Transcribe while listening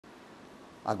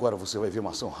Agora você vai ver uma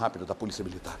ação rápida da Polícia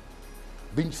Militar.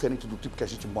 Bem diferente do tipo que a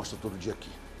gente mostra todo dia aqui.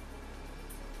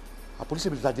 A Polícia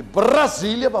Militar de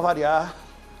Brasília, para variar,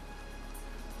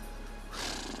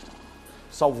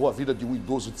 salvou a vida de um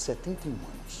idoso de 71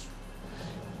 anos.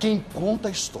 Quem conta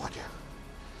a história?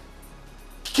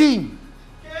 Quem?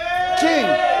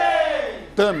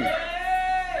 Tami,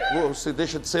 você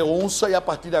deixa de ser onça e a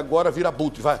partir de agora vira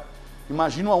abutre, vai.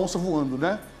 Imagina uma onça voando,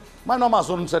 né? Mas no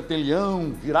Amazonas não tem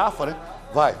leão, girafa, né?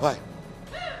 Vai.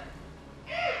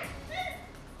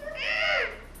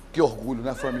 Que orgulho,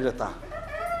 né, família, tá?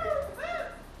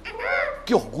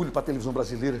 Que orgulho para a televisão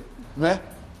brasileira, não é?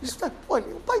 Isso tá, olha,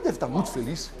 o pai deve estar muito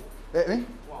feliz. Hein?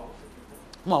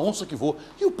 Uma onça que voa.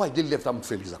 E o pai dele deve estar muito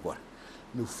feliz agora.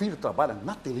 Meu filho trabalha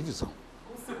na televisão.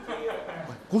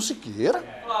 Com Siqueira?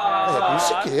 Com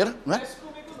Siqueira, né?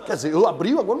 Quer dizer, eu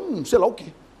abri agora um, sei lá o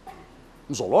quê.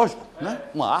 Um zoológico, né?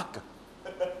 Uma arca.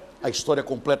 A história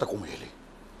completa com ele.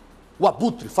 O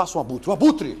abutre, faça um abutre. O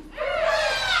abutre!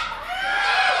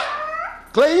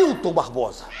 Cleilton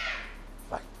Barbosa.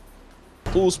 Vai.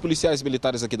 Os policiais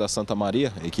militares aqui da Santa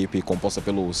Maria, equipe composta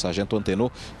pelo sargento Antenor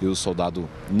e o soldado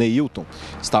Neilton,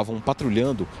 estavam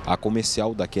patrulhando a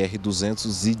comercial da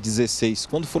QR-216,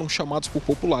 quando foram chamados por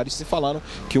populares e falaram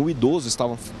que o idoso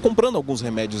estava comprando alguns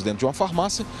remédios dentro de uma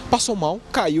farmácia, passou mal,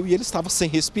 caiu e ele estava sem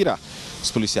respirar. Os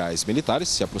policiais militares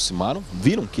se aproximaram,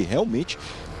 viram que realmente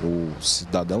o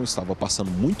cidadão estava passando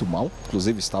muito mal,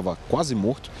 inclusive estava quase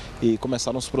morto, e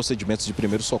começaram os procedimentos de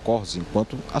primeiros socorros,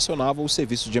 enquanto acionavam os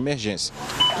serviços de emergência.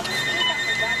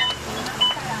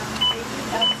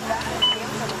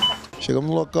 Chegamos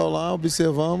no local lá,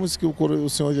 observamos que o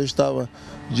senhor já estava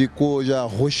de cor já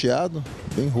roxeado,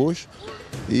 bem roxo,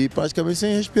 e praticamente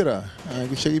sem respirar. Aí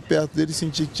eu cheguei perto dele e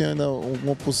senti que tinha ainda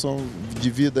uma pulsão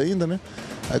de vida ainda, né?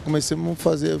 Aí comecemos a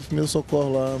fazer o primeiro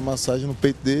socorro lá, massagem no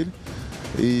peito dele,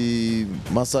 e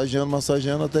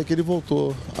massageando até que ele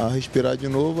voltou a respirar de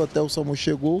novo, até o SAMU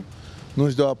chegou,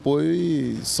 nos deu apoio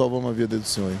e salvamos a vida do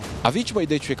senhor. A vítima,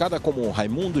 identificada como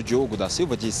Raimundo Diogo da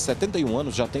Silva, de 71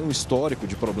 anos, já tem um histórico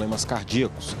de problemas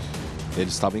cardíacos. Ele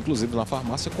estava inclusive na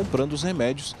farmácia comprando os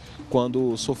remédios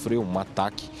quando sofreu um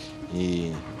ataque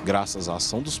e, graças à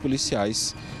ação dos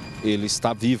policiais, ele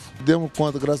está vivo. Demos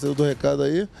conta, graças a Deus, do recado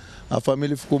aí. A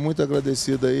família ficou muito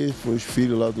agradecida aí, foi os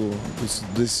filhos lá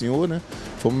desse senhor, né?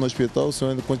 Fomos no hospital, o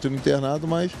senhor ainda continua internado,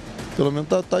 mas pelo menos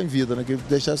tá em vida, né? Que ele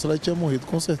deixasse lá e tinha morrido,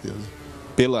 com certeza.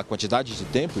 Pela quantidade de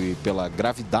tempo e pela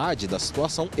gravidade da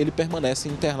situação, ele permanece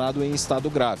internado em estado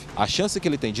grave. A chance que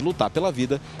ele tem de lutar pela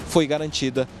vida foi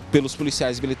garantida pelos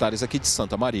policiais militares aqui de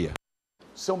Santa Maria.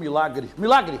 Isso é um milagre.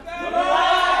 Milagre!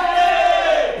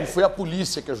 E foi a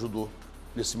polícia que ajudou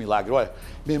nesse milagre. Olha,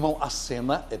 meu irmão, a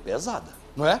cena é pesada,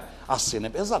 não é? A cena é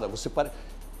pesada. Você parece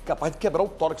capaz de quebrar o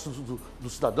tórax do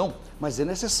cidadão, mas é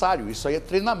necessário. Isso aí é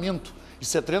treinamento.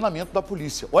 Isso é treinamento da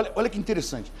polícia. Olha que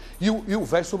interessante. E o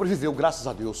velho sobreviveu, graças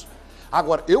a Deus.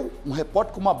 Agora, um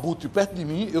repórter com uma abutre perto de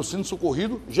mim, eu sendo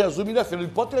socorrido, Jesus me defende.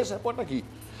 Ele pode tirar esse repórter daqui.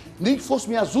 Nem que fosse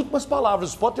minhas últimas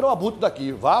palavras, pode tirar o abutre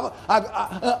daqui. Vá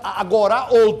agora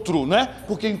outro, né?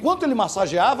 Porque enquanto ele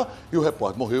massageava, e o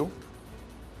repórter morreu.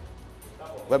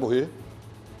 Vai morrer.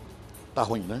 Tá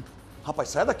ruim, né? Rapaz,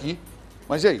 sai daqui.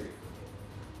 Mas e aí?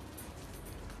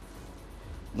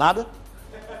 Nada?